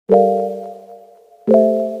What's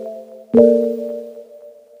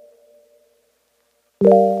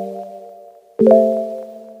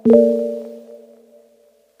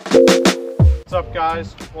up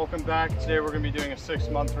guys, welcome back. Today we're going to be doing a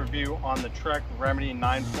 6-month review on the Trek Remedy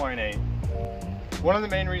 9.8. One of the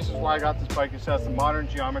main reasons why I got this bike is it has the modern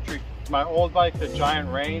geometry. My old bike, the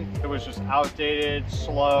Giant Rain, it was just outdated,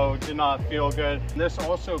 slow, did not feel good. And this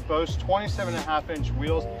also boasts 27.5-inch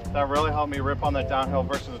wheels that really helped me rip on the downhill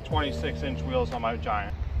versus the 26-inch wheels on my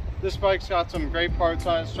Giant. This bike's got some great parts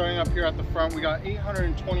on it. Starting up here at the front, we got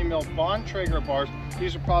 820mm Bontrager bars.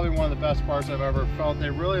 These are probably one of the best bars I've ever felt. They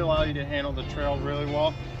really allow you to handle the trail really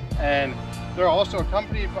well. And they're also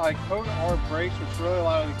accompanied by Code R brakes, which really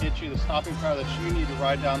allow you to get you the stopping power that you need to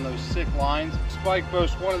ride down those sick lines. This bike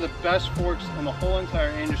boasts one of the best forks in the whole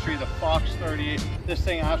entire industry, the Fox 38. This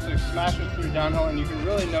thing absolutely smashes through downhill, and you can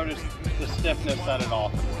really notice the stiffness that it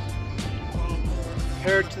offers.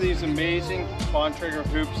 Paired to these amazing Bontrager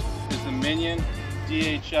hoops is the Minion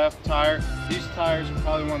DHF tire. These tires are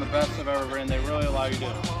probably one of the best I've ever ridden. They really allow you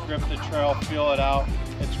to grip the trail, feel it out.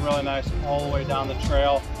 It's really nice all the way down the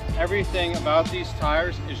trail. Everything about these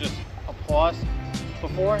tires is just a plus.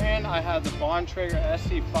 Beforehand, I had the Bontrager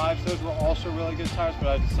SC5s. Those were also really good tires, but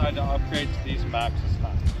I decided to upgrade to these Maxxis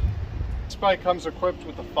tires. This bike comes equipped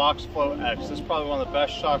with the Fox Flow X. This is probably one of the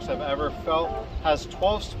best shocks I've ever felt. Has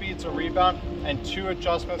 12 speeds of rebound and 2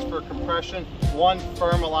 adjustments for compression. One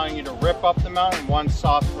firm allowing you to rip up the mount and one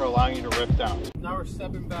soft for allowing you to rip down. Now we're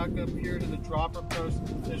stepping back up here to the dropper post.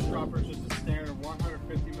 This dropper is just a standard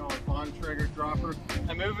 150mm Bontrager dropper.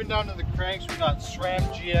 And moving down to the cranks, we got SRAM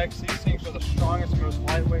GX. These things are the strongest, most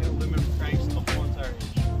lightweight aluminum cranks in the whole entire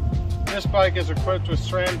industry. This bike is equipped with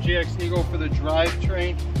SRAM GX Eagle for the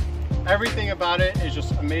drivetrain. Everything about it is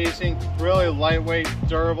just amazing, really lightweight,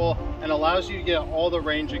 durable, and allows you to get all the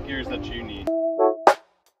range of gears that you need.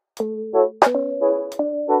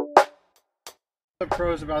 The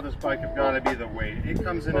pros about this bike have got to be the weight. It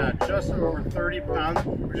comes in at just over 30 pounds,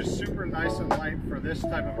 which is super nice and light for this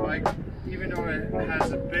type of bike, even though it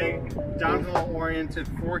has a big downhill oriented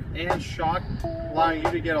fork and shock, allowing you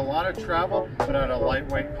to get a lot of travel, but at a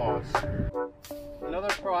lightweight cost. Another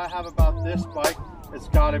pro I have about this bike, it's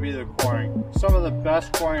got to be the coring. Some of the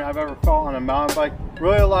best coring I've ever felt on a mountain bike.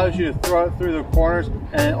 Really allows you to throw it through the corners,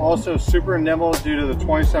 and also super nimble due to the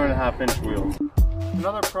 27.5-inch wheels.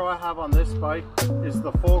 Another pro I have on this bike is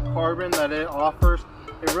the full carbon that it offers.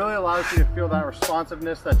 It really allows you to feel that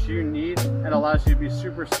responsiveness that you need and allows you to be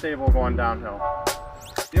super stable going downhill.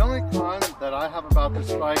 The only con that I have about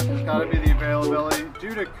this bike has got to be the availability.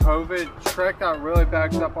 Due to COVID, Trek got really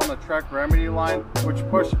backed up on the Trek Remedy line, which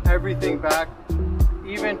pushed everything back.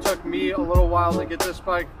 Even took me a little while to get this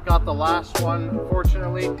bike. Got the last one,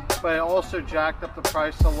 unfortunately, but it also jacked up the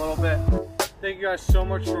price a little bit. Thank you guys so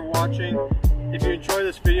much for watching. If you enjoyed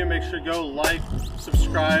this video, make sure to go like,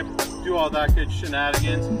 subscribe, do all that good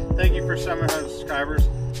shenanigans. Thank you for 700 subscribers.